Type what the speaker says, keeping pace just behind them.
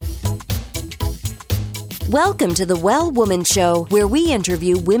Welcome to the Well Woman Show, where we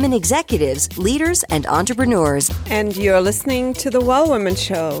interview women executives, leaders, and entrepreneurs. And you're listening to the Well Woman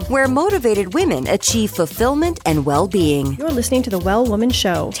Show, where motivated women achieve fulfillment and well-being. You're listening to the Well Woman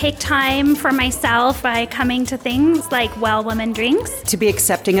Show. Take time for myself by coming to things like Well Woman Drinks. To be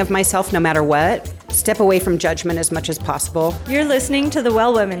accepting of myself no matter what. Step away from judgment as much as possible. You're listening to the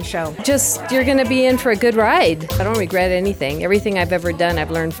Well Woman Show. You're going to be in for a good ride. I don't regret anything. Everything I've ever done, I've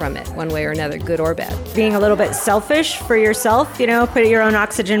learned from it, one way or another, good or bad. Being a little bit selfish for yourself, put your own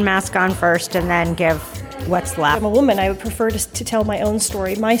oxygen mask on first and then give what's left. I'm a woman. I would prefer to tell my own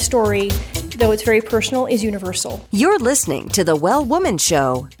story. My story, though it's very personal, is universal. You're listening to the Well Woman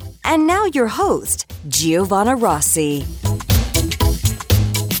Show. And now your host, Giovanna Rossi.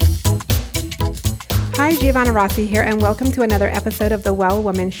 Hi, Giovanna Rossi here, and welcome to another episode of The Well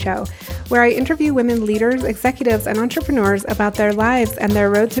Woman Show, where I interview women leaders, executives, and entrepreneurs about their lives and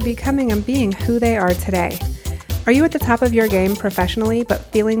their road to becoming and being who they are today. Are you at the top of your game professionally but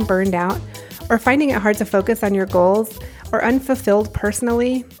feeling burned out, or finding it hard to focus on your goals, or unfulfilled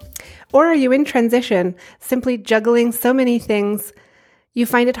personally? Or are you in transition, simply juggling so many things you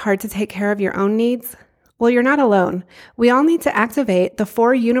find it hard to take care of your own needs? Well, you're not alone. We all need to activate the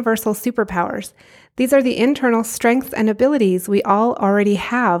 4 universal superpowers. These are the internal strengths and abilities we all already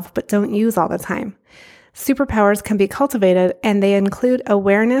have but don't use all the time. Superpowers can be cultivated, and they include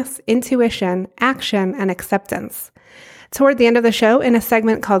awareness, intuition, action, and acceptance. Toward the end of the show, in a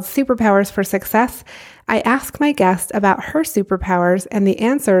segment called Superpowers for Success, I ask my guest about her superpowers, and the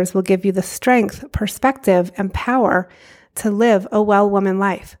answers will give you the strength, perspective, and power to live a well woman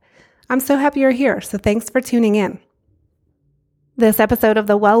life. I'm so happy you're here, so thanks for tuning in. This episode of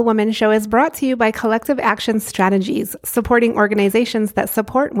the Well Woman Show is brought to you by Collective Action Strategies, supporting organizations that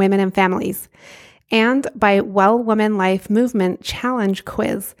support women and families, and by Well Woman Life Movement Challenge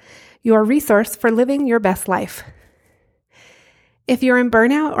Quiz, your resource for living your best life. If you're in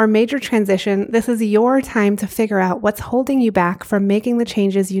burnout or major transition, this is your time to figure out what's holding you back from making the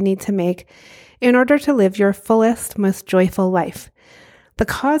changes you need to make in order to live your fullest, most joyful life. The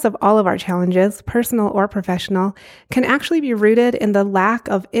cause of all of our challenges, personal or professional, can actually be rooted in the lack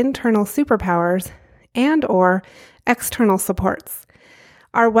of internal superpowers and or external supports.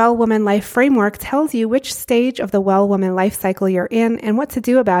 Our Well Woman Life framework tells you which stage of the Well Woman life cycle you're in and what to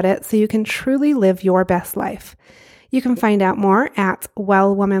do about it so you can truly live your best life. You can find out more at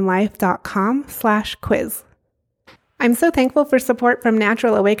wellwomanlife.com/quiz. I'm so thankful for support from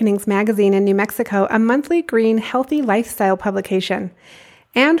Natural Awakenings magazine in New Mexico, a monthly green, healthy lifestyle publication,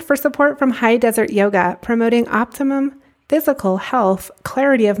 and for support from High Desert Yoga, promoting optimum physical health,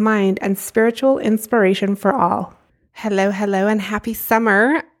 clarity of mind, and spiritual inspiration for all. Hello, and happy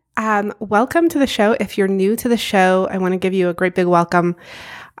summer. Welcome to the show. If you're new to the show, I want to give you a great big welcome.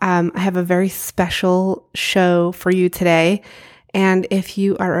 I have a very special show for you today. And if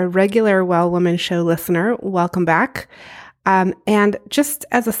you are a regular Well Woman Show listener, welcome back. And just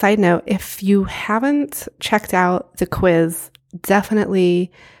as a side note, if you haven't checked out the quiz,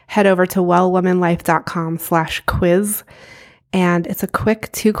 definitely head over to wellwomanlife.com/quiz. And it's a quick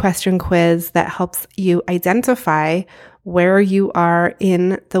 2-question quiz that helps you identify where you are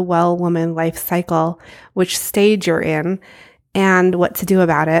in the Well Woman life cycle, which stage you're in, and what to do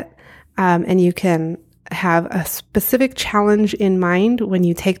about it. And you can have a specific challenge in mind when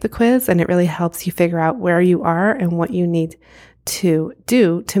you take the quiz, and it really helps you figure out where you are and what you need to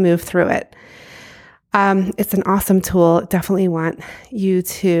do to move through it. It's an awesome tool. Definitely want you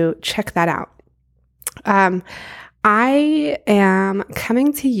to check that out. I am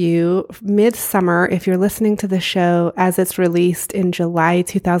coming to you midsummer. If you're listening to the show as it's released in July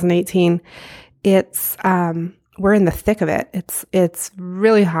 2018, we're in the thick of it. It's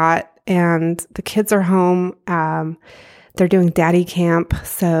really hot. And the kids are home. They're doing daddy camp,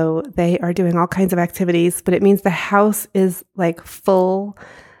 so they are doing all kinds of activities, but it means the house is like full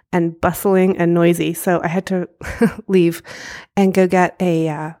and bustling and noisy. So I had to leave and go get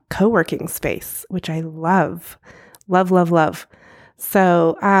a co-working space, which I love.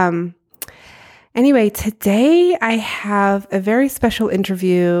 So anyway, today I have a very special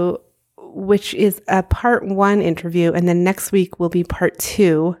interview, which is a part 1 interview, and then next week will be part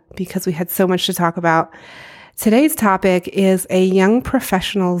 2 because we had so much to talk about. Today's topic is a young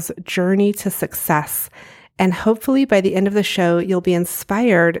professional's journey to success, and hopefully by the end of the show, you'll be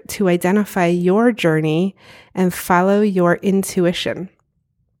inspired to identify your journey and follow your intuition.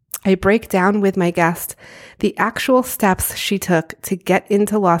 I break down with my guest the actual steps she took to get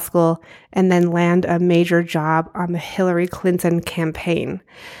into law school and then land a major job on the Hillary Clinton campaign.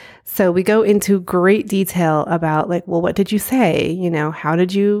 So we go into great detail about like, well, what did you say? How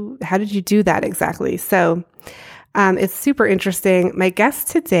did you do that exactly? So it's super interesting. My guest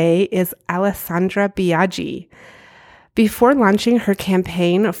today is Alessandra Biaggi. Before launching her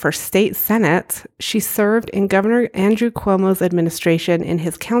campaign for state senate, she served in Governor Andrew Cuomo's administration in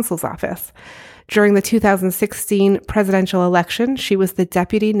his counsel's office. During the 2016 presidential election, she was the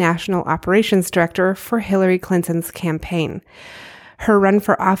Deputy National Operations Director for Hillary Clinton's campaign. Her run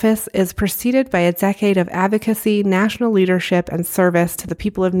for office is preceded by a decade of advocacy, national leadership, and service to the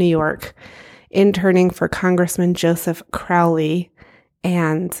people of New York, interning for Congressman Joseph Crowley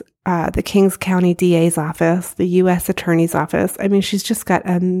and the Kings County DA's office, the U.S. Attorney's office. I mean, she's just got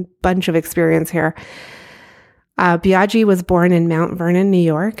a bunch of experience here. Biaggi was born in Mount Vernon, New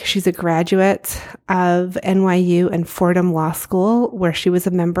York. She's a graduate of NYU and Fordham Law School, where she was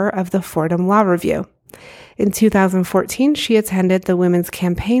a member of the Fordham Law Review. In 2014, she attended the Women's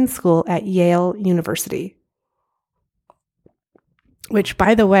Campaign School at Yale University. Which,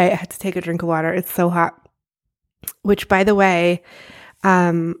 by the way, I had to take a drink of water. It's so hot. Which, by the way,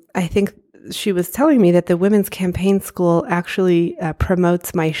 I think she was telling me that the Women's Campaign School actually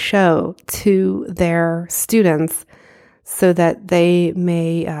promotes my show to their students so that they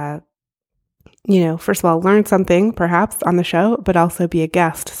may, first of all, learn something perhaps on the show, but also be a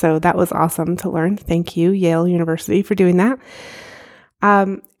guest. So that was awesome to learn. Thank you, Yale University, for doing that.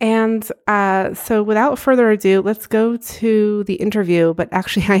 So without further ado, let's go to the interview. But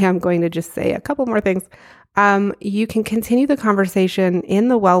actually, I am going to just say a couple more things. You can continue the conversation in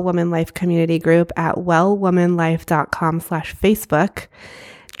the Well Woman Life community group at wellwomanlife.com/Facebook.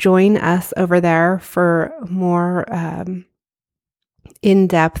 Join us over there for more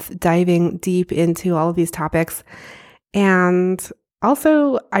in-depth diving deep into all of these topics. And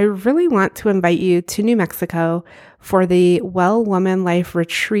also, I really want to invite you to New Mexico for the Well Woman Life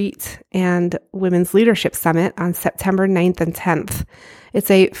Retreat and Women's Leadership Summit on September 9th and 10th. It's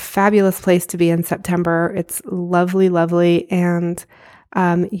a fabulous place to be in September. It's lovely, lovely, and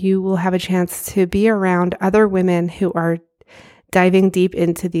you will have a chance to be around other women who are diving deep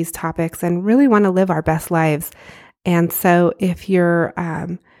into these topics and really want to live our best lives. And so if you're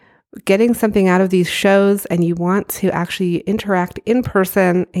getting something out of these shows and you want to actually interact in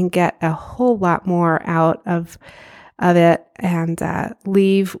person and get a whole lot more out of it and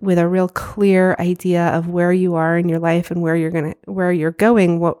leave with a real clear idea of where you are in your life and where you're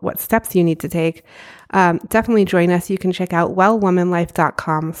going, what steps you need to take, definitely join us. You can check out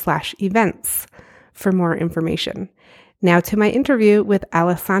wellwomanlife.com/events for more information. Now to my interview with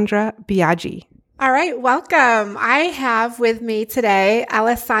Alessandra Biaggi. All right, welcome. I have with me today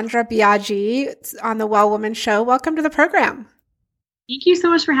Alessandra Biaggi on the Well Woman Show. Welcome to the program. Thank you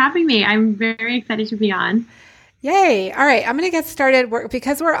so much for having me. I'm very excited to be on. Yay. All right. I'm going to get started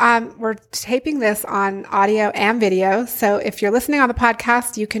because we're taping this on audio and video. So if you're listening on the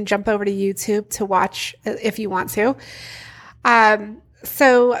podcast, you can jump over to YouTube to watch if you want to.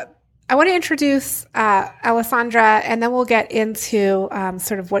 So I want to introduce Alessandra, and then we'll get into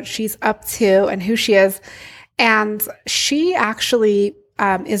sort of what she's up to and who she is. And she actually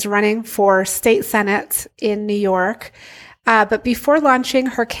is running for state senate in New York. But before launching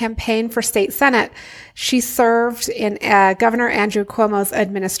her campaign for state senate, she served in Governor Andrew Cuomo's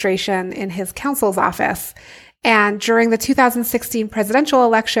administration in his counsel's office. And during the 2016 presidential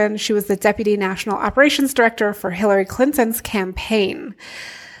election, she was the Deputy National Operations Director for Hillary Clinton's campaign.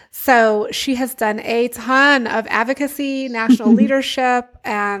 So she has done a ton of advocacy, national leadership,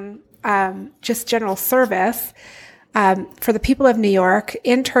 and just general service for the people of New York,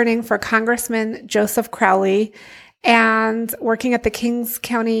 interning for Congressman Joseph Crowley and working at the Kings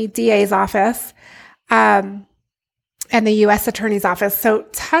County DA's office and the U.S. Attorney's office. So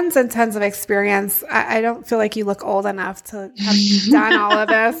tons and tons of experience. I don't feel like you look old enough to have done all of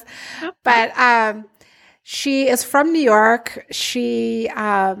this. But she is from New York. She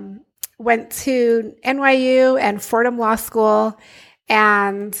went to NYU and Fordham Law School,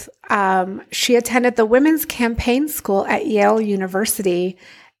 and she attended the Women's Campaign School at Yale University.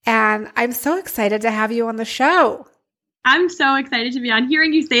 And I'm so excited to have you on the show. I'm so excited to be on.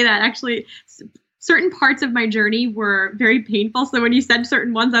 Hearing you say that, actually, certain parts of my journey were very painful. So when you said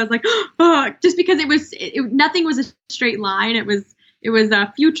certain ones, I was like, oh, just because nothing was a straight line. It was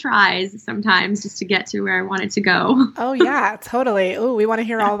a few tries sometimes just to get to where I wanted to go. Oh, yeah, totally. Oh, we want to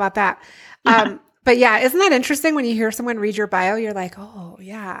hear all about that. Yeah. But yeah, isn't that interesting when you hear someone read your bio? You're like, oh,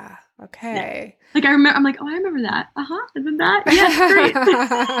 yeah, okay. Yeah. Like I'm like, oh, I remember that. Isn't that? Yeah, great.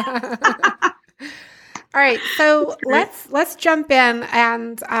 All right, so let's jump in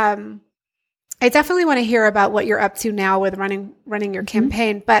and I definitely want to hear about what you're up to now with running your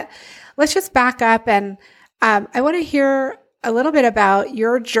campaign, but let's just back up and I want to hear a little bit about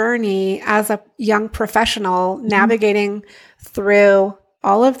your journey as a young professional navigating through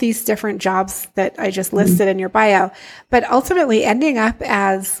all of these different jobs that I just listed in your bio, but ultimately ending up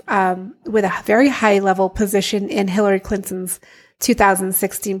as with a very high level position in Hillary Clinton's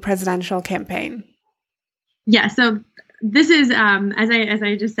 2016 presidential campaign. Yeah. So this is, as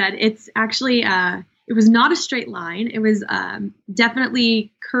I just said, it's actually, it was not a straight line. It was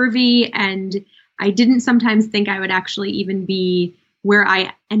definitely curvy, and I didn't sometimes think I would actually even be where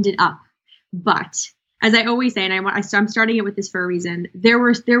I ended up. But as I always say, and I'm starting it with this for a reason, there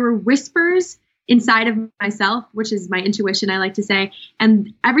were whispers inside of myself, which is my intuition, I like to say.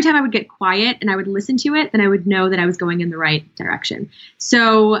 And every time I would get quiet and I would listen to it, then I would know that I was going in the right direction.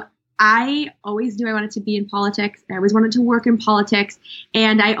 So I always knew I wanted to be in politics. I always wanted to work in politics.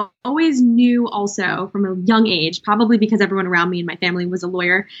 And I always knew also from a young age, probably because everyone around me in my family was a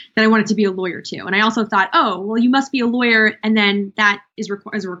lawyer, that I wanted to be a lawyer too. And I also thought, oh, well, you must be a lawyer. And then that is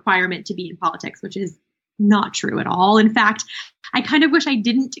a requirement to be in politics, which is not true at all. In fact, I kind of wish I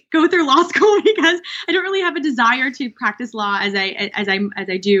didn't go through law school because I don't really have a desire to practice law as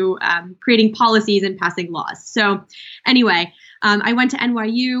I do creating policies and passing laws. So anyway, I went to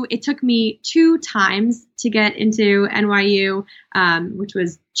NYU. It took me 2 times to get into NYU, which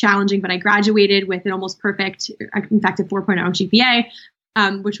was challenging, but I graduated with an almost perfect, in fact, a 4.0 GPA.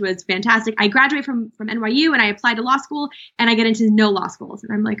 Which was fantastic. I graduated from NYU and I applied to law school and I get into no law schools.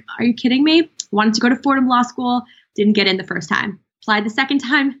 And I'm like, are you kidding me? Wanted to go to Fordham Law School, didn't get in the first time. Applied the second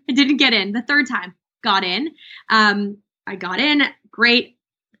time, I didn't get in. The third time, got in. I got in, great,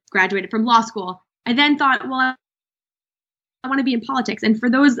 graduated from law school. I then thought, well, I want to be in politics. And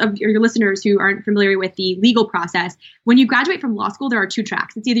for those of your listeners who aren't familiar with the legal process, when you graduate from law school, there are 2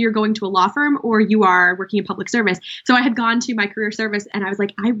 tracks. It's either you're going to a law firm or you are working in public service. So I had gone to my career service and I was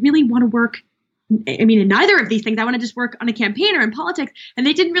like, I really want to work, in neither of these things. I want to just work on a campaign or in politics. And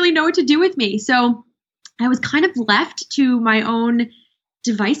they didn't really know what to do with me. So I was kind of left to my own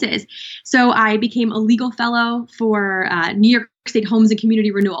devices. So I became a legal fellow for New York State Homes and Community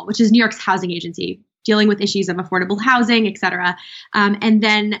Renewal, which is New York's housing agency, dealing with issues of affordable housing, et cetera. And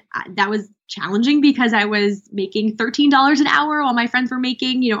then that was challenging because I was making $13 an hour while my friends were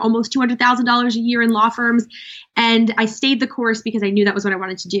making, almost $200,000 a year in law firms. And I stayed the course because I knew that was what I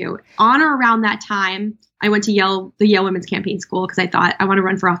wanted to do. On or around that time, I went to the Yale Women's Campaign School because I thought I want to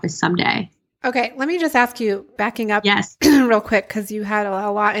run for office someday. Okay, let me just ask you, backing up yes. real quick, because you had a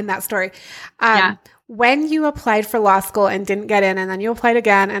lot in that story. Yeah. When you applied for law school and didn't get in, and then you applied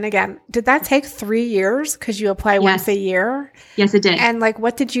again and again, did that take 3 years? Because you apply once a year? Yes, it did. And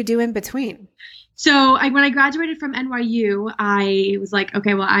what did you do in between? So when I graduated from NYU, I was like,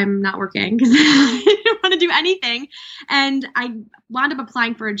 okay, well, I'm not working because I didn't want to do anything. And I wound up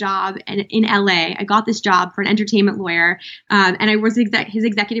applying for a job in LA. I got this job for an entertainment lawyer, and I was his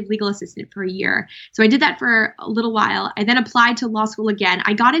executive legal assistant for a year. So I did that for a little while. I then applied to law school again.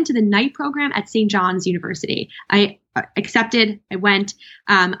 I got into the night program at St. John's University. I accepted. I went.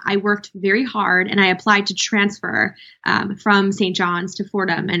 I worked very hard, and I applied to transfer from St. John's to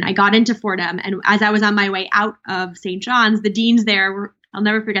Fordham, and I got into Fordham. And as I was on my way out of St. John's, the deans there were. I'll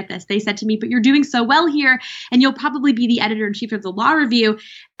never forget this. They said to me, "But you're doing so well here, and you'll probably be the editor-in-chief of the Law Review,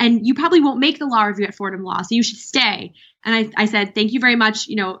 and you probably won't make the Law Review at Fordham Law, so you should stay." And I said, "Thank you very much.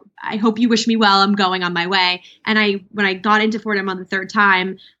 I hope you wish me well. I'm going on my way." And when I got into Fordham on the third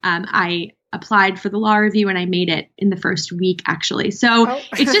time, I applied for the Law Review and I made it in the first week, actually. So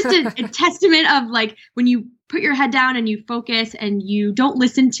it's just a testament of when you put your head down and you focus and you don't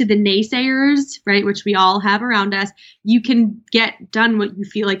listen to the naysayers, right, which we all have around us, you can get done what you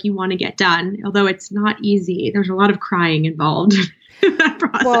feel like you want to get done. Although it's not easy. There's a lot of crying involved in that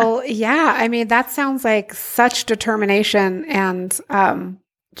process. Well, yeah. That sounds like such determination and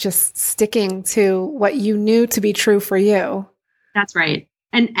just sticking to what you knew to be true for you. That's right.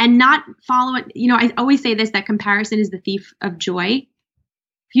 And not follow it. I always say this, that comparison is the thief of joy.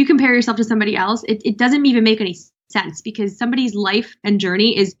 If you compare yourself to somebody else, it doesn't even make any sense because somebody's life and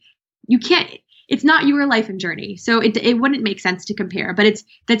journey it's not your life and journey. So it wouldn't make sense to compare, but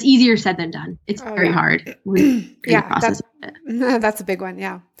that's easier said than done. It's very hard. Yeah, that's a big one.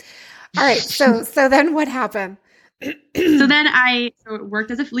 Yeah. All right. So then what happened? So then I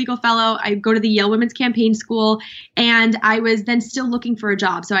worked as a legal fellow. I go to the Yale Women's Campaign School, and I was then still looking for a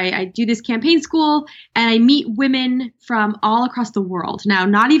job. So I do this campaign school, and I meet women from all across the world. Now,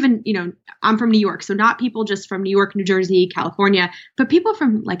 not even, I'm from New York, so not people just from New York, New Jersey, California, but people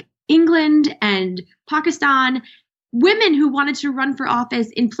from England and Pakistan, women who wanted to run for office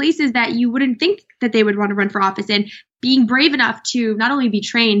in places that you wouldn't think that they would want to run for office in, being brave enough to not only be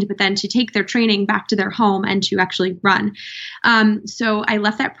trained, but then to take their training back to their home and to actually run. So I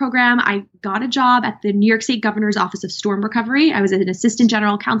left that program. I got a job at the New York State Governor's Office of Storm Recovery. I was an assistant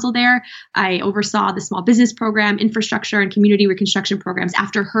general counsel there. I oversaw the small business program, infrastructure, and community reconstruction programs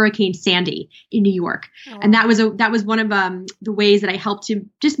after Hurricane Sandy in New York. Oh. And that was one of the ways that I helped to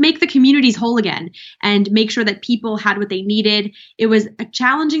just make the communities whole again and make sure that people had what they needed. It was a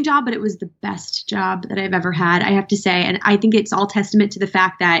challenging job, but it was the best job that I've ever had, I have to say. And I think it's all testament to the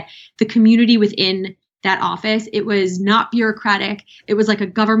fact that the community within that office, it was not bureaucratic. It was like a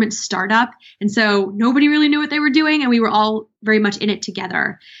government startup. And so nobody really knew what they were doing. And we were all very much in it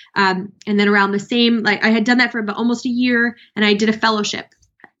together. And then around the same, like I had done that for about almost a year, and I did a fellowship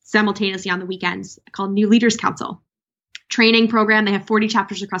simultaneously on the weekends called New Leaders Council training program. They have 40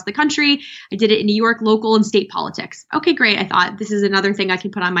 chapters across the country. I did it in New York, local and state politics. Okay, great. I thought this is another thing I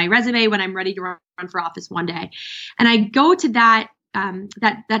can put on my resume when I'm ready to run for office one day. And I go to that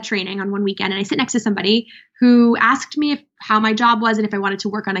training on one weekend, and I sit next to somebody who asked me how my job was and if I wanted to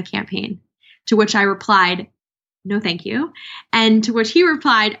work on a campaign, to which I replied, no, thank you. And to which he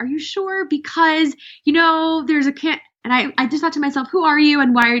replied, are you sure? Because, there's a and I just thought to myself, who are you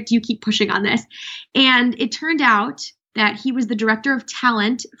and why do you keep pushing on this? And it turned out that he was the director of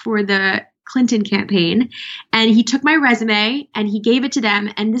talent for the Clinton campaign. And he took my resume and he gave it to them.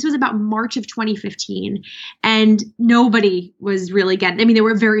 And this was about March of 2015. And nobody was really there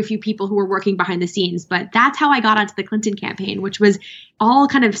were very few people who were working behind the scenes, but that's how I got onto the Clinton campaign, which was all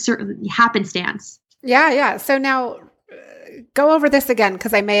kind of certain happenstance. Yeah. So now go over this again,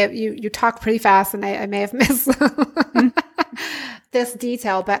 because I may have, you talk pretty fast and I may have missed this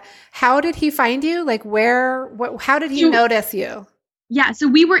detail, but how did he find you? Like how did he notice you? Yeah. So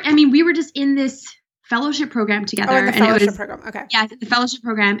we were just in this fellowship program together. Oh, in the fellowship program. Okay. Yeah, the fellowship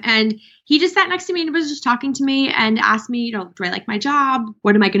program. And he just sat next to me and was just talking to me and asked me, do I like my job?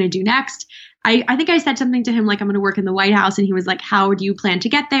 What am I going to do next? I think I said something to him like, I'm going to work in the White House. And he was like, how do you plan to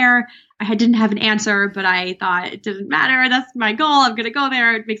get there? I didn't have an answer, but I thought it didn't matter. That's my goal. I'm going to go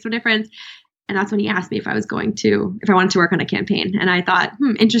there. It makes no difference. And that's when he asked me if I wanted to work on a campaign. And I thought,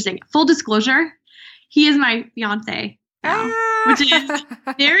 interesting. Full disclosure, he is my fiance now, which is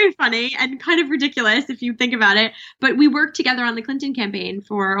very funny and kind of ridiculous if you think about it. But we worked together on the Clinton campaign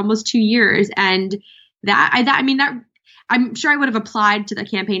for almost 2 years. And I'm sure I would have applied to the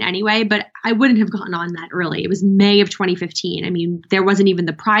campaign anyway, but I wouldn't have gotten on that early. It was May of 2015. There wasn't even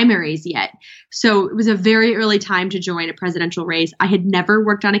the primaries yet. So it was a very early time to join a presidential race. I had never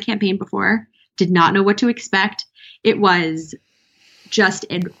worked on a campaign before, did not know what to expect. It was just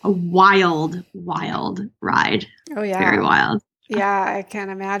a wild, wild ride. Oh, yeah. Very wild. Yeah, I can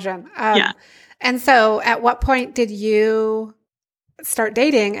imagine. Yeah. And so at what point did you start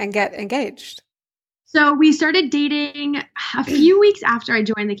dating and get engaged? So we started dating a few weeks after I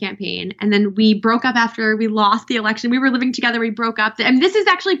joined the campaign, and then we broke up after we lost the election. We were living together. We broke up. And this is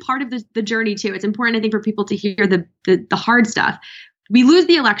actually part of the journey too. It's important, I think, for people to hear the hard stuff. We lose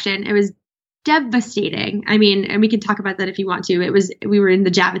the election. It was devastating. And we can talk about that if you want to. We were in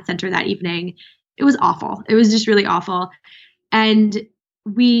the Javits Center that evening. It was awful. It was just really awful. And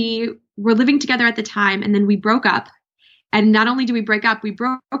we were living together at the time, and then we broke up. And not only did we break up, we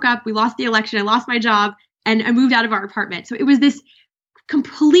lost the election, I lost my job, and I moved out of our apartment. So it was this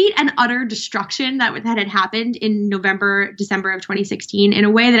complete and utter destruction that had happened in December of 2016 in a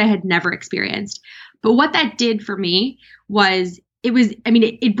way that I had never experienced. But what that did for me was,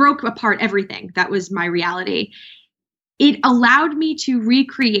 it broke apart everything. That was my reality. It allowed me to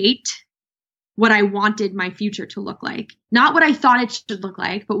recreate what I wanted my future to look like. Not what I thought it should look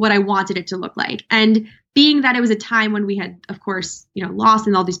like, but what I wanted it to look like. And being that it was a time when we had, of course, lost,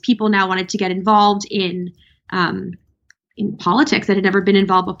 and all these people now wanted to get involved in politics that had never been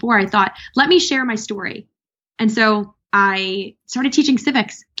involved before, I thought, let me share my story. And so I started teaching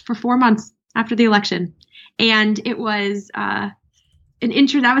civics for 4 months after the election. And it was that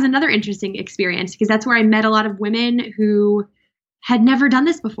was another interesting experience, because that's where I met a lot of women who had never done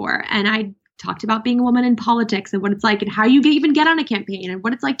this before. And I talked about being a woman in politics and what it's like and how you even get on a campaign and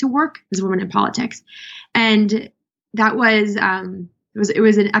what it's like to work as a woman in politics. And that was, it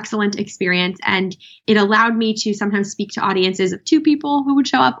was an excellent experience. And it allowed me to sometimes speak to audiences of 2 people who would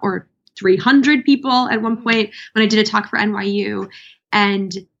show up, or 300 people at one point when I did a talk for NYU.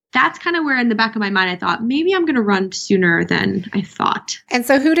 And that's kind of where in the back of my mind, I thought, maybe I'm going to run sooner than I thought. And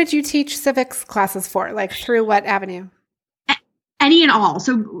so who did you teach civics classes for? Like through what avenue? Any and all.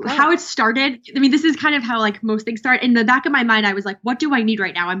 So how it started, I mean, this is kind of how like most things start. In the back of my mind, I was like, what do I need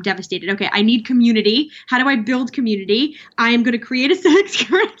right now? I'm devastated. Okay, I need community. How do I build community? I am going to create a civics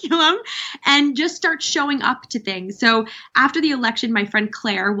curriculum and just start showing up to things. So after the election, my friend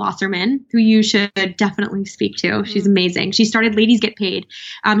Claire Wasserman, who you should definitely speak to, she's amazing. She started Ladies Get Paid.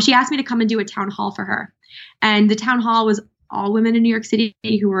 She asked me to come and do a town hall for her. And the town hall was all women in New York City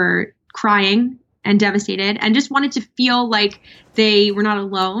who were crying and devastated and just wanted to feel like they were not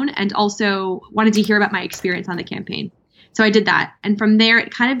alone, and also wanted to hear about my experience on the campaign. So I did that. And from there,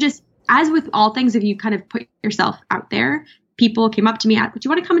 it kind of just, as with all things, if you kind of put yourself out there, people came up to me, do you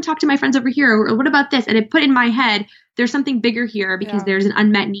want to come and talk to my friends over here? Or what about this? And it put in my head, there's something bigger here because there's an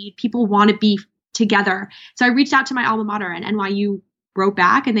unmet need. People want to be together. So I reached out to my alma mater, and NYU wrote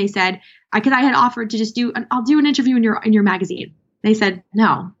back and they said, because I had offered to just I'll do an interview in your magazine. They said,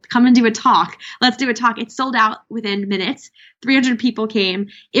 no, come and do a talk. Let's do a talk. It sold out within minutes. 300 people came.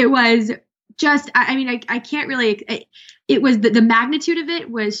 It was just, I can't really, it was the magnitude of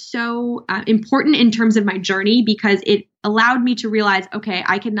it was so important in terms of my journey, because it allowed me to realize, okay,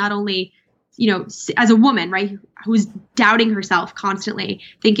 I can not only, as a woman, right, who's doubting herself constantly,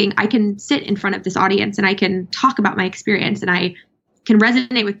 thinking I can sit in front of this audience and I can talk about my experience and I can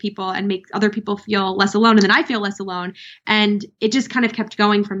resonate with people and make other people feel less alone, and then I feel less alone. And it just kind of kept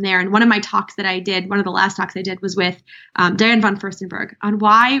going from there. And one of my talks that I did, one of the last talks I did, was with Diane von Furstenberg on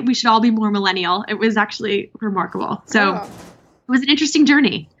why we should all be more millennial. It was actually remarkable. So it was an interesting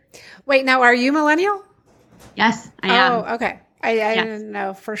journey. Wait, now are you millennial? Yes, I am. Oh, okay. I didn't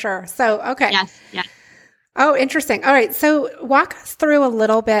know for sure. So, okay. Yes. Oh, interesting. All right. So walk us through a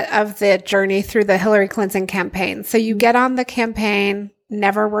little bit of the journey through the Hillary Clinton campaign. So you get on the campaign,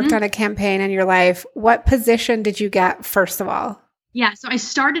 never worked on a campaign in your life. What position did you get, first of all? Yeah. So I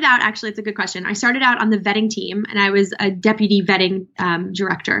started out, actually, it's a good question. I started out on the vetting team, and I was a deputy vetting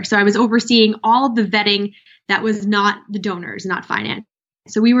director. So I was overseeing all of the vetting that was not the donors, not finance.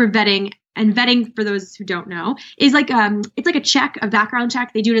 So we were vetting. And vetting, for those who don't know, is like it's like a check, a background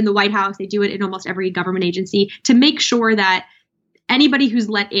check. They do it in the White House. They do it in almost every government agency to make sure that anybody who's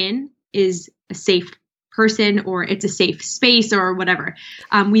let in is a safe person, or it's a safe space, or whatever.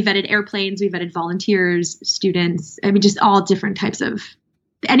 We vetted airplanes. We vetted volunteers, students. I mean, just all different types of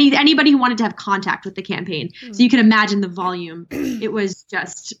anybody who wanted to have contact with the campaign. So you can imagine the volume. It was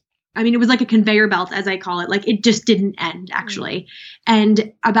just, it was like a conveyor belt, as I call it. Like, it just didn't end, actually.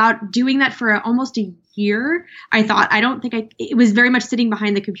 And about doing that for almost a year, I thought, it was very much sitting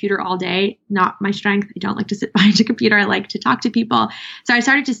behind the computer all day, not my strength. I don't like to sit behind a computer. I like to talk to people. So I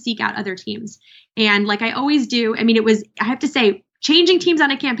started to seek out other teams. And like I always do, I have to say, changing teams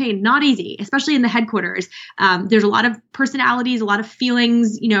on a campaign, not easy, especially in the headquarters. There's a lot of personalities, a lot of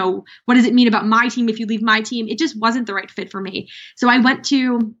feelings. What does it mean about my team if you leave my team? It just wasn't the right fit for me. So I went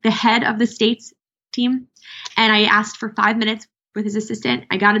to the head of the state's team, and I asked for 5 minutes with his assistant.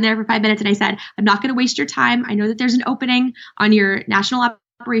 I got in there for 5 minutes and I said, I'm not going to waste your time. I know that there's an opening on your national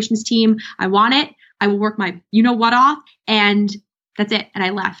operations team. I want it. I will work my what off. And that's it. And I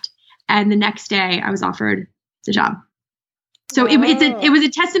left. And the next day I was offered the job. So it was a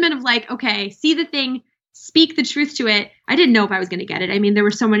testament of like, okay, see the thing, speak the truth to it. I didn't know if I was going to get it. There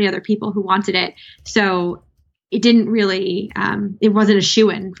were so many other people who wanted it. So it didn't really, it wasn't a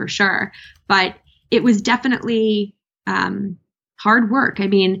shoo-in for sure, but it was definitely hard work.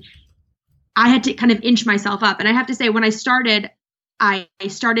 I had to kind of inch myself up. And I have to say, when I started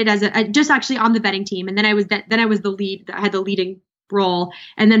as just actually on the vetting team. And then I was the lead. I had the leading role.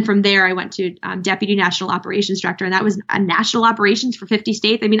 And then from there, I went to Deputy National Operations Director, and that was a national operations for 50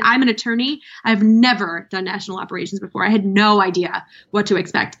 states. I'm an attorney. I've never done national operations before. I had no idea what to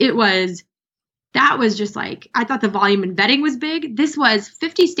expect. That was just like, I thought the volume in vetting was big. This was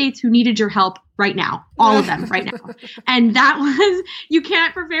 50 states who needed your help right now, all of them right now. And that was, you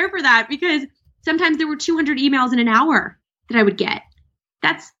can't prepare for that, because sometimes there were 200 emails in an hour that I would get.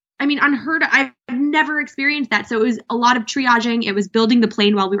 That's, unheard of. I've never experienced that. So it was a lot of triaging. It was building the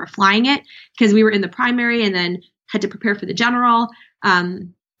plane while we were flying it, because we were in the primary and then had to prepare for the general. Was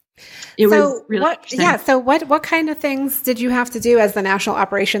really interesting. Yeah. So what kind of things did you have to do as the National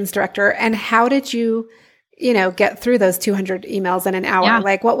Operations Director, and how did you, get through those 200 emails in an hour? Yeah.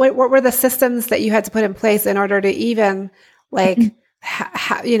 Like what were the systems that you had to put in place in order to even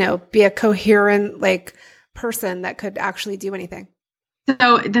be a coherent person that could actually do anything?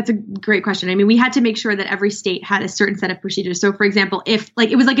 So that's a great question. We had to make sure that every state had a certain set of procedures. So for example, if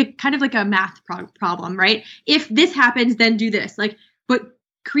it was like a kind of like a math problem, right? If this happens, then do this, but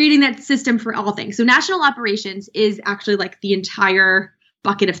creating that system for all things. So national operations is actually like the entire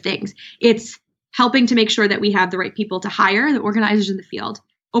bucket of things. It's helping to make sure that we have the right people to hire, the organizers in the field,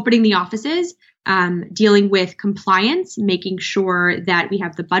 opening the offices, dealing with compliance, making sure that we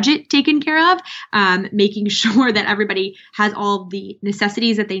have the budget taken care of, making sure that everybody has all of the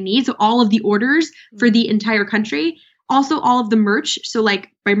necessities that they need. So all of the orders for the entire country, also all of the merch. So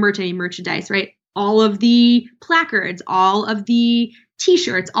like by merch, I mean merchandise, right? All of the placards, all of the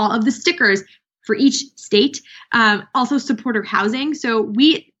t-shirts, all of the stickers for each state, also supporter housing. So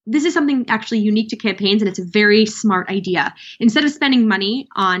this is something actually unique to campaigns, and it's a very smart idea. Instead of spending money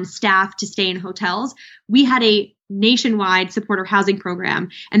on staff to stay in hotels, we had a nationwide supporter housing program.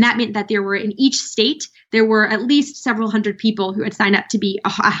 And that meant that there were in each state, there were at least several hundred people who had signed up to be a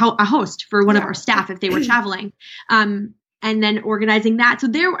host for one of our staff if they were traveling. And then organizing that. So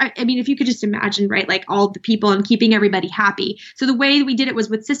if you could just imagine, right, like all the people and keeping everybody happy. So the way we did it was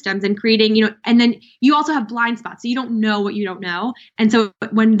with systems and creating, and then you also have blind spots. So you don't know what you don't know. And so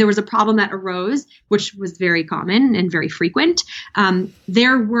when there was a problem that arose, which was very common and very frequent,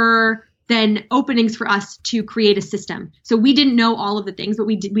 there were then openings for us to create a system. So we didn't know all of the things, but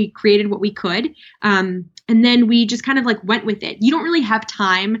we created what we could. And then we just kind of like went with it. You don't really have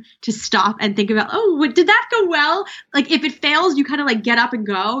time to stop and think about, did that go well? Like if it fails, you kind of like get up and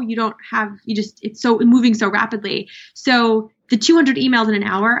go. It's so moving so rapidly. So the 200 emails in an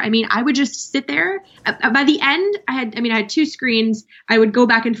hour, I would just sit there. By the end, I had 2 screens. I would go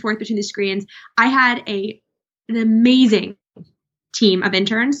back and forth between the screens. I had an amazing team of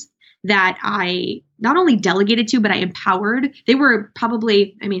interns that I not only delegated to, but I empowered. They were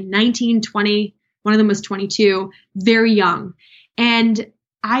probably, 19, 20, one of them was 22, very young. And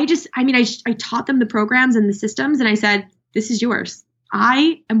I taught them the programs and the systems, and I said, this is yours.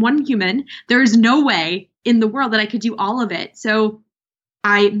 I am one human. There is no way in the world that I could do all of it. So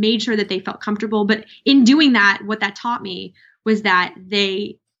I made sure that they felt comfortable. But in doing that, what that taught me was that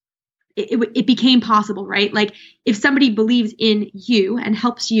it became possible, right? Like if somebody believes in you and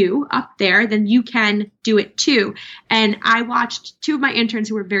helps you up there, then you can do it too. And I watched 2 of my interns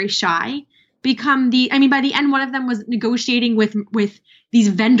who were very shy become by the end, one of them was negotiating with these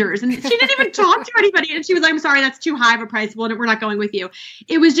vendors, and she didn't even talk to anybody. And she was like, I'm sorry, that's too high of a price. We're not going with you.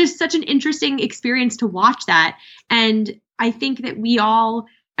 It was just such an interesting experience to watch that. And I think that we all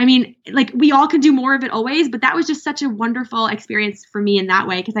could do more of it always, but that was just such a wonderful experience for me in that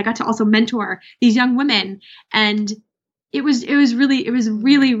way, because I got to also mentor these young women, and it was really,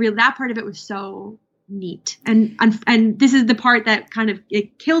 that part of it was so neat. And this is the part that kind of,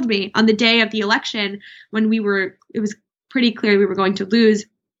 it killed me on the day of the election when it was pretty clear we were going to lose.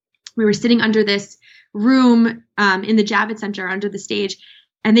 We were sitting under this room in the Javits Center under the stage,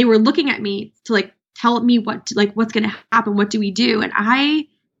 and they were looking at me to like tell me what's going to happen. What do we do? And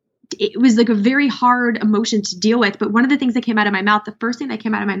it was like a very hard emotion to deal with. But one of the things that came out of my mouth, the first thing that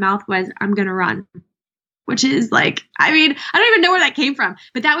came out of my mouth was, I'm going to run, which is like, I don't even know where that came from,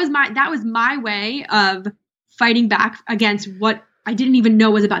 but that was my way of fighting back against what I didn't even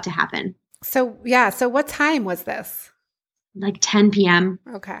know was about to happen. So what time was this? Like 10 p.m.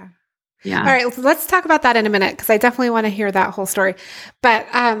 Okay. Yeah. All right. Let's talk about that in a minute, because I definitely want to hear that whole story. But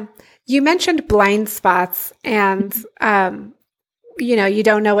you mentioned blind spots and, you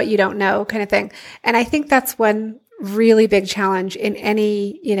don't know what you don't know kind of thing. And I think that's one really big challenge in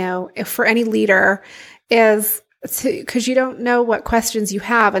any, for any leader is because you don't know what questions you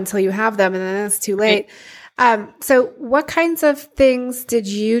have until you have them, and then it's too late. So what kinds of things did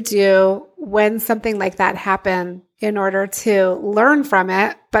you do when something like that happened in order to learn from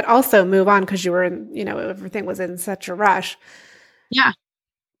it, but also move on, because you were in, everything was in such a rush? Yeah.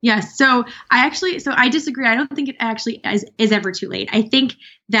 Yes. So I disagree. I don't think it actually is ever too late. I think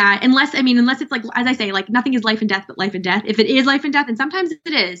that unless it's like, as I say, like nothing is life and death, but life and death. If it is life and death, and sometimes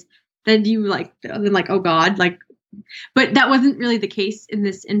it is, then oh God, but that wasn't really the case in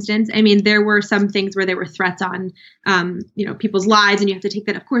this instance. There were some things where there were threats on, people's lives, and you have to take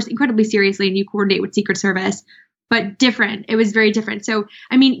that, of course, incredibly seriously, and you coordinate with Secret Service, but different. It was very different. So,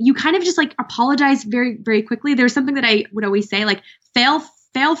 you kind of just like apologize very, very quickly. There's something that I would always say, like fail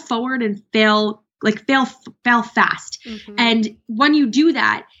forward and fail fast. Mm-hmm. And when you do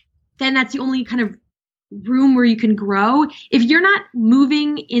that, then that's the only kind of room where you can grow. If you're not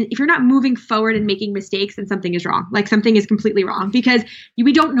moving forward and making mistakes, then something is wrong. Like something is completely wrong, because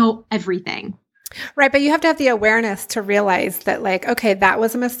we don't know everything. Right. But you have to have the awareness to realize that, like, okay, that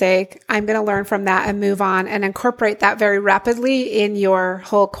was a mistake. I'm going to learn from that and move on, and incorporate that very rapidly in your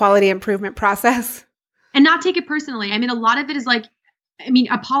whole quality improvement process. And not take it personally. A lot of it is like,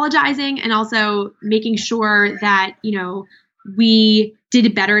 apologizing and also making sure that, we did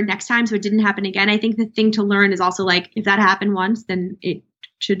it better next time so it didn't happen again. I think the thing to learn is also like, if that happened once, then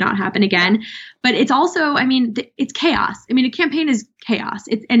should not happen again. But it's also, I mean, it's chaos. I mean, a campaign is chaos.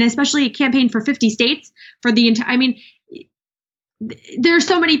 And especially a campaign for 50 states for the entire, I mean, there's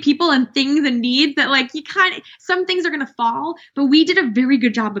so many people and things and needs that like some things are going to fall, but we did a very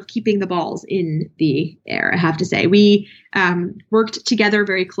good job of keeping the balls in the air. I have to say, we worked together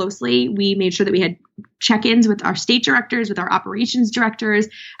very closely. We made sure that we had check-ins with our state directors, with our operations directors.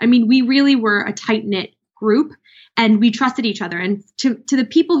 I mean, we really were a tight-knit group and we trusted each other. And to the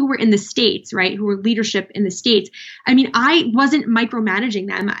people who were in the states, right, who were leadership in the states, I mean, I wasn't micromanaging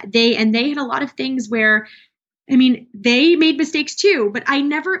them. They had a lot of things where, I mean, they made mistakes too, but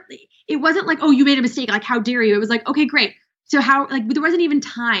it wasn't like, oh, you made a mistake. Like, how dare you? It was like, okay, great. So there wasn't even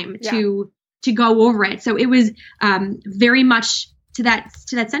time to go over it. So it was very much to that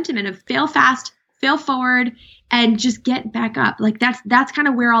sentiment of fail fast, fail forward, and just get back up. Like that's kind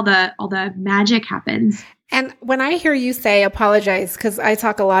of where all the magic happens. And when I hear you say apologize, because I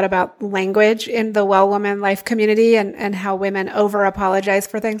talk a lot about language in the Well Woman Life community and how women over apologize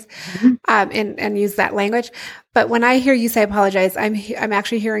for things, and use that language. But when I hear you say apologize, I'm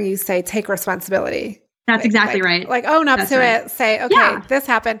actually hearing you say take responsibility. That's exactly right. Like own up to it. Say, okay, this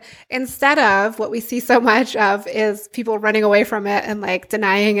happened. Instead of what we see so much of is people running away from it and like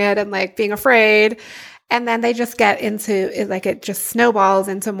denying it and like being afraid. And then they just get into it, like it just snowballs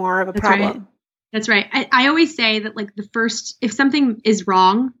into more of a problem. Right. That's right. I always say that like if something is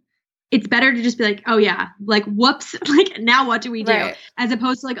wrong, it's better to just be like, oh yeah, like whoops, like now what do we do? Right. As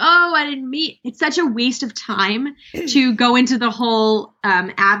opposed to like, oh, I didn't meet. It's such a waste of time to go into the whole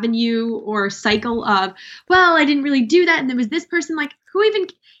avenue or cycle of, well, I didn't really do that. And there was this person, like who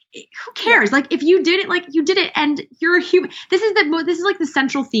cares? Like if you did it, like you did it and you're a human. This is like the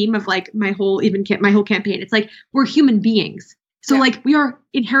central theme of like my whole campaign. It's like, we're human beings. So like we are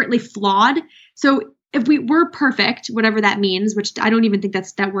inherently flawed. So if we were perfect, whatever that means, which I don't even think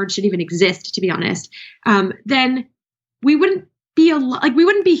that word should even exist, to be honest, then we wouldn't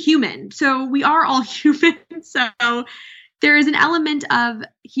be human. So we are all human. So there is an element of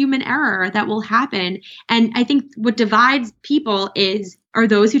human error that will happen. And I think what divides people are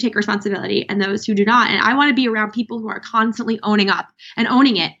those who take responsibility and those who do not. And I want to be around people who are constantly owning up and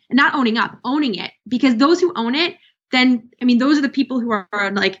owning it, and not owning up, owning it, because those who own it, then, I mean, those are the people who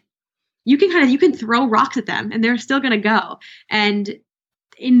are like, you can throw rocks at them and they're still going to go. And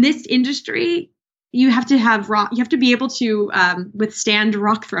in this industry, you have to be able to withstand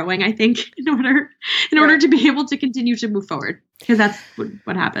rock throwing, I think, in order to be able to continue to move forward, because that's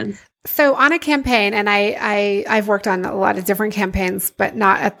what happens. So on a campaign, and I've worked on a lot of different campaigns, but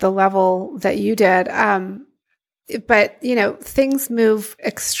not at the level that you did. But things move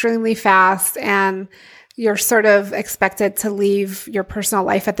extremely fast, and you're sort of expected to leave your personal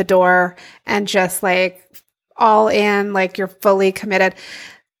life at the door and just like all in, like you're fully committed.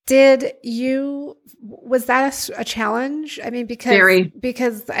 Was that a challenge? I mean,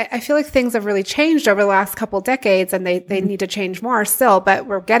 because I feel like things have really changed over the last couple of decades, and they need to change more still, but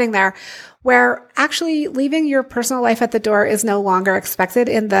we're getting there, where actually leaving your personal life at the door is no longer expected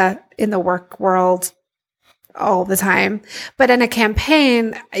in the work world all the time. But in a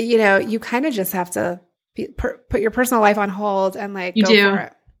campaign, you kind of just have to put your personal life on hold and like go for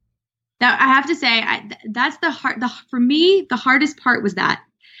it. Now, I have to say, that's for me, the hardest part was that,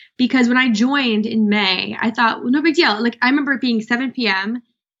 because when I joined in May, I thought, well, no big deal. Like I remember it being 7 p.m.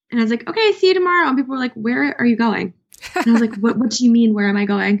 and I was like, okay, see you tomorrow. And people were like, where are you going? And I was like, what do you mean, where am I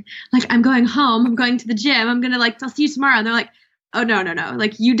going? Like, I'm going home. I'm going to the gym. I'm going to I'll see you tomorrow. And they're like, oh, no.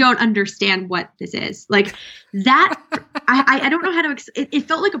 Like, you don't understand what this is. Like that, I don't know how to, it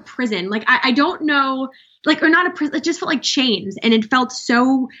felt like a prison. Like, I don't know, like, or not a prison, it just felt like chains, and it felt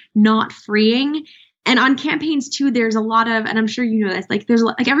so not freeing. And on campaigns too, there's a lot of, and I'm sure you know this, like there's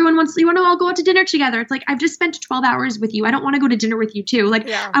like everyone wants, you want to all go out to dinner together. It's like, I've just spent 12 hours with you. I don't want to go to dinner with you too. Like,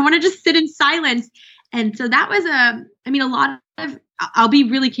 I want to just sit in silence. And so that was a lot of, I'll be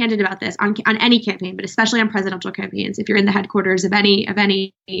really candid about this on any campaign, but especially on presidential campaigns. If you're in the headquarters of any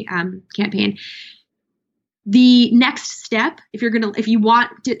campaign, the next step, if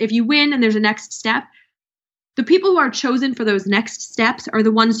you win and there's a next step, the people who are chosen for those next steps are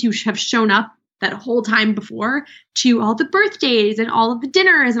the ones who have shown up that whole time before to all the birthdays and all of the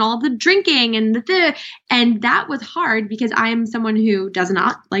dinners and all of the drinking and and that was hard, because I am someone who does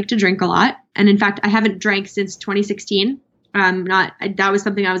not like to drink a lot. And in fact, I haven't drank since 2016. That was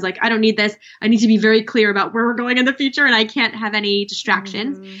something I was like, I don't need this. I need to be very clear about where we're going in the future, and I can't have any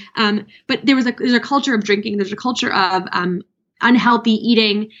distractions. But there's a culture of drinking. There's a culture of unhealthy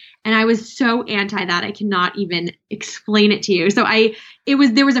eating. And I was so anti that. I cannot even explain it to you. So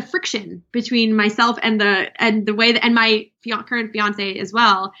there was a friction between myself and the way that, and my current fiance as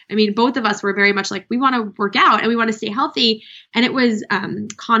well. I mean, both of us were very much like, we want to work out and we want to stay healthy. And it was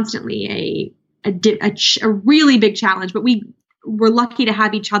constantly a really big challenge, but we were lucky to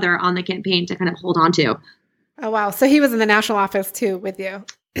have each other on the campaign to kind of hold on to. Oh, wow. So he was in the national office too with you.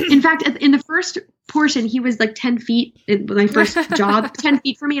 In fact, in the first portion, he was like 10 feet in my first job, 10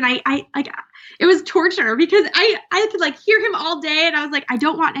 feet from me. And I it was torture because I could like hear him all day. And I was like, I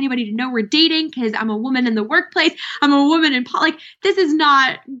don't want anybody to know we're dating because I'm a woman in the workplace. I'm a woman in like, this is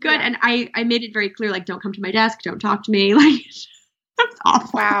not good. Yeah. And I made it very clear, like, don't come to my desk. Don't talk to me. Like, that's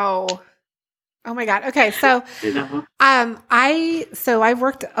awful. Wow. Oh my God. Okay. So, I've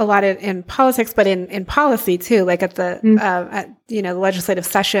worked a lot in politics, but in policy too, like at the, the legislative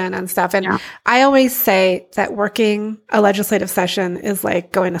session and stuff. And I always say that working a legislative session is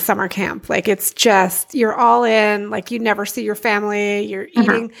like going to summer camp. Like it's just, you're all in, like you never see your family, you're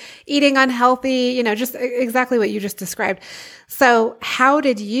eating unhealthy, just exactly what you just described. So how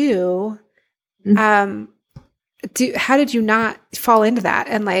did you, how did you not fall into that?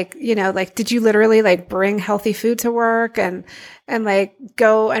 And did you literally like bring healthy food to work and like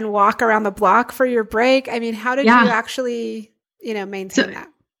go and walk around the block for your break? I mean, how did you actually, maintain that?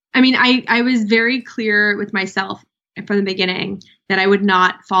 I mean, I was very clear with myself from the beginning that I would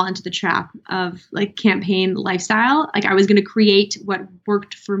not fall into the trap of like campaign lifestyle. Like I was going to create what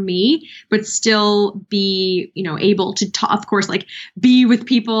worked for me, but still be, able to talk, of course, like be with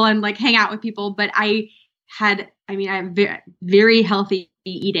people and like hang out with people. But I have very, very healthy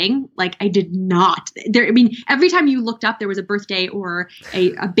eating. Like I did not there. I mean, every time you looked up, there was a birthday or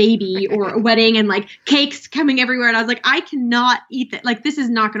a baby or a wedding and like cakes coming everywhere. And I was like, I cannot eat that. Like, this is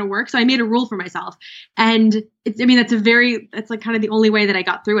not going to work. So I made a rule for myself. And that's like kind of the only way that I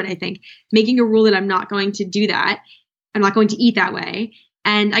got through it. I think making a rule that I'm not going to do that. I'm not going to eat that way.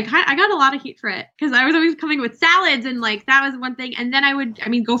 And I got a lot of heat for it because I was always coming with salads and like that was one thing. And then I would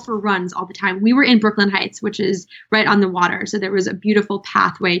go for runs all the time. We were in Brooklyn Heights, which is right on the water. So there was a beautiful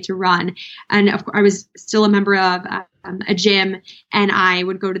pathway to run. And of course, I was still a member of a gym and I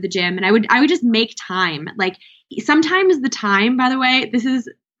would go to the gym and I would just make time. Like sometimes the time, by the way,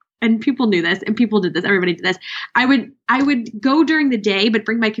 and people knew this and people did this. Everybody did this. I would go during the day, but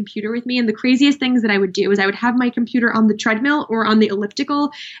bring my computer with me. And the craziest things that I would do is I would have my computer on the treadmill or on the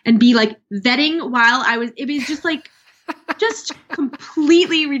elliptical and be like vetting while it was just like, just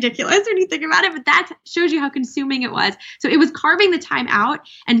completely ridiculous when you think about it. But that shows you how consuming it was. So it was carving the time out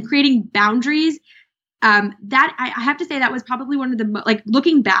and creating boundaries. That I have to say that was probably one of the, like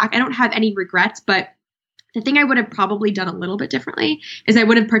looking back, I don't have any regrets, but the thing I would have probably done a little bit differently is I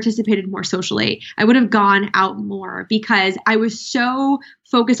would have participated more socially. I would have gone out more because I was so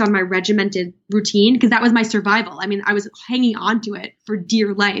focused on my regimented routine because that was my survival. I mean, I was hanging on to it for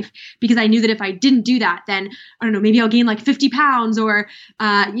dear life because I knew that if I didn't do that, then I don't know, maybe I'll gain like 50 pounds or,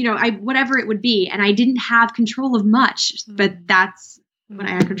 whatever it would be. And I didn't have control of much, but that's what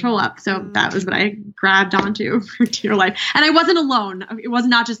I had control of. So that was what I grabbed onto for dear life. And I wasn't alone. It was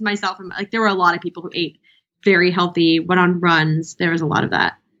not just myself. Like there were a lot of people who ate very healthy, went on runs. There was a lot of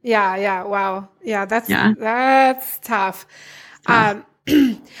that. Yeah. Wow. Yeah. That's tough. All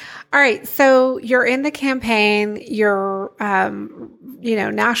right. So you're in the campaign, you're,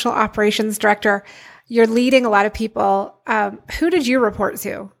 national operations director, you're leading a lot of people. Who did you report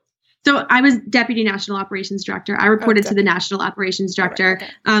to? So I was deputy national operations director. I reported to the national operations director.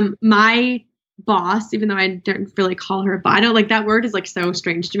 Right, okay. My boss, even though I don't really call her, but I don't like that word is like so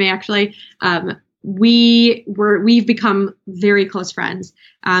strange to me, actually. We've become very close friends.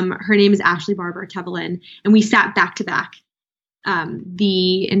 Her name is Ashley Barber Kevelin, and we sat back to back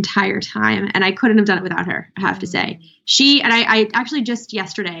the entire time. And I couldn't have done it without her, I have to say. I actually just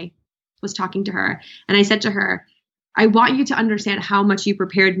yesterday was talking to her and I said to her, I want you to understand how much you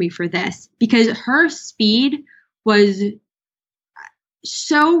prepared me for this, because her speed was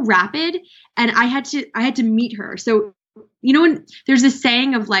so rapid and I had to meet her. So when there's this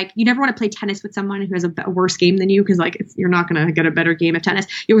saying of like, you never want to play tennis with someone who has a worse game than you, because like you're not going to get a better game of tennis.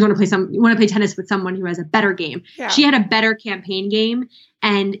 You always want to play tennis with someone who has a better game. Yeah. She had a better campaign game,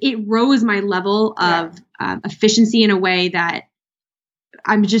 and it rose my level of efficiency in a way that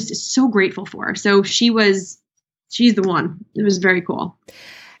I'm just so grateful for. So she's the one. It was very cool.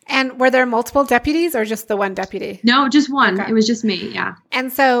 And were there multiple deputies or just the one deputy? No, just one. Okay. It was just me. Yeah.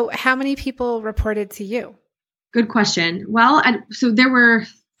 And so how many people reported to you? Good question. Well, so there were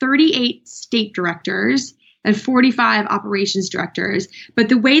 38 state directors and 45 operations directors. But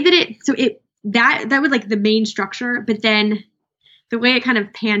the way that that was like the main structure. But then the way it kind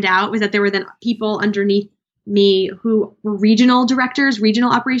of panned out was that there were then people underneath me who were regional directors,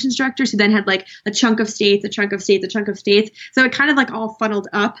 regional operations directors, who then had like a chunk of states, a chunk of states, a chunk of states. So it kind of like all funneled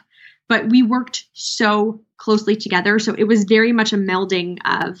up, but we worked so closely together. So it was very much a melding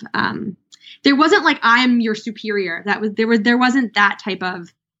of, there wasn't like, I'm your superior. There wasn't that type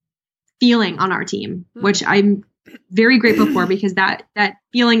of feeling on our team, which I'm very grateful for, because that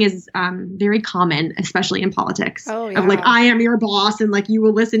feeling is very common, especially in politics. Oh, yeah. Of like, I am your boss and like, you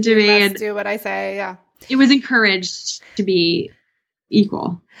will listen to me and do what I say. Yeah. It was encouraged to be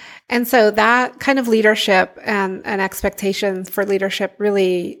equal. And so that kind of leadership and expectations for leadership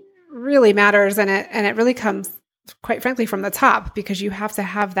really, really matters. And it really comes, quite frankly, from the top, because you have to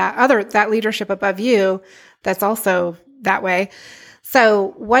have that leadership above you that's also that way.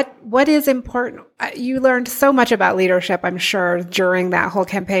 So what is important? You learned so much about leadership, I'm sure, during that whole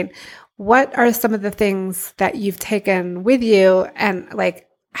campaign. What are some of the things that you've taken with you, and like,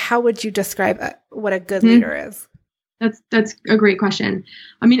 how would you describe what a good leader is? That's a great question.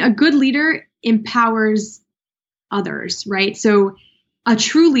 I mean, a good leader empowers others, right? So a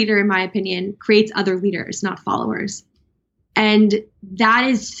true leader, in my opinion, creates other leaders, not followers. And that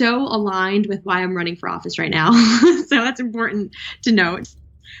is so aligned with why I'm running for office right now. So that's important to note.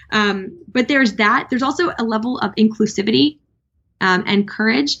 But there's that. There's also a level of inclusivity and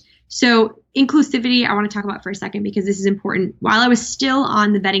courage. So inclusivity, I want to talk about for a second, because this is important. While I was still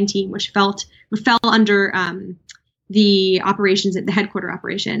on the vetting team, which fell under the operations at the headquarter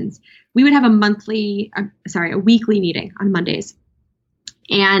operations, we would have a weekly meeting on Mondays.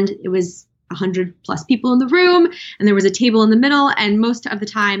 And it was 100 plus people in the room, and there was a table in the middle. And most of the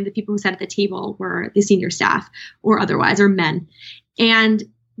time, the people who sat at the table were the senior staff or otherwise, or men. And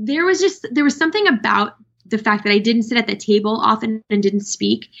there was something about the fact that I didn't sit at the table often and didn't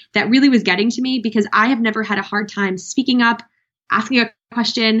speak that really was getting to me, because I have never had a hard time speaking up, asking a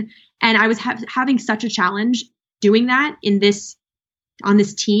question. And I was having such a challenge doing that on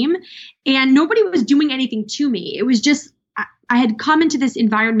this team, and nobody was doing anything to me. It was just, I had come into this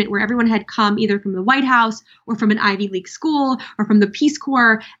environment where everyone had come either from the White House or from an Ivy League school or from the Peace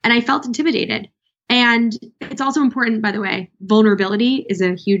Corps, and I felt intimidated. And it's also important, by the way, vulnerability is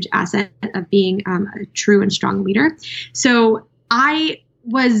a huge asset of being a true and strong leader. So I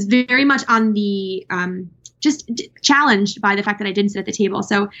was very much on the just challenged by the fact that I didn't sit at the table.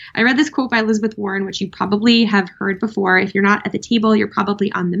 So I read this quote by Elizabeth Warren, which you probably have heard before. If you're not at the table, you're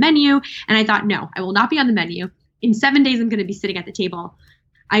probably on the menu. And I thought, no, I will not be on the menu. In 7 days, I'm going to be sitting at the table.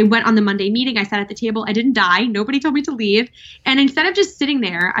 I went on the Monday meeting. I sat at the table. I didn't die. Nobody told me to leave. And instead of just sitting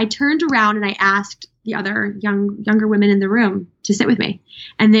there, I turned around and I asked the other younger women in the room to sit with me.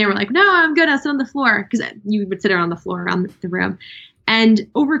 And they were like, no, I'm good. I'll sit on the floor. Because you would sit around the floor around the room. And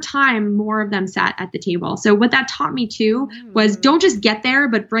over time, more of them sat at the table. So what that taught me too was don't just get there,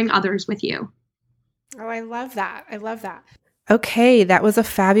 but bring others with you. Oh, I love that. I love that. Okay, that was a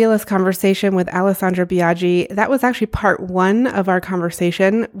fabulous conversation with Alessandra Biaggi. That was actually part 1 of our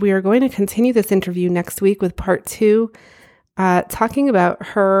conversation. We are going to continue this interview next week with part 2, talking about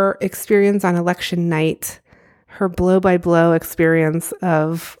her experience on election night, her blow-by-blow experience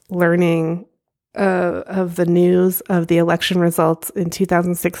of learning of the news of the election results in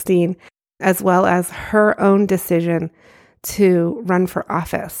 2016, as well as her own decision to run for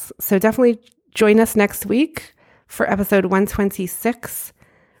office. So definitely join us next week for episode 126,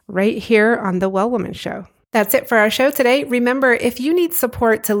 right here on The Well Woman Show. That's it for our show today. Remember, if you need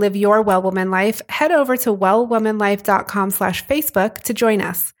support to live your Well Woman life, head over to wellwomanlife.com/Facebook to join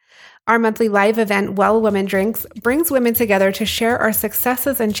us. Our monthly live event, Well Woman Drinks, brings women together to share our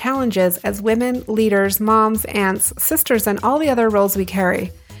successes and challenges as women, leaders, moms, aunts, sisters, and all the other roles we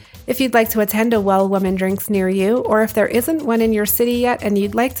carry. If you'd like to attend a Well Woman Drinks near you, or if there isn't one in your city yet and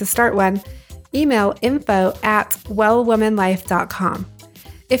you'd like to start one, email info@wellwomanlife.com.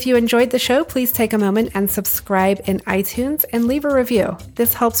 If you enjoyed the show, please take a moment and subscribe in iTunes and leave a review.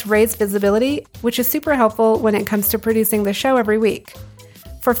 This helps raise visibility, which is super helpful when it comes to producing the show every week.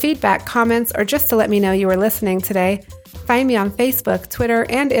 For feedback, comments, or just to let me know you were listening today, find me on Facebook, Twitter,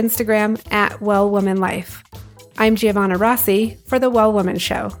 and Instagram @WellWomanLife. I'm Giovanna Rossi for The Well Woman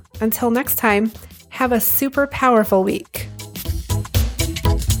Show. Until next time, have a super powerful week.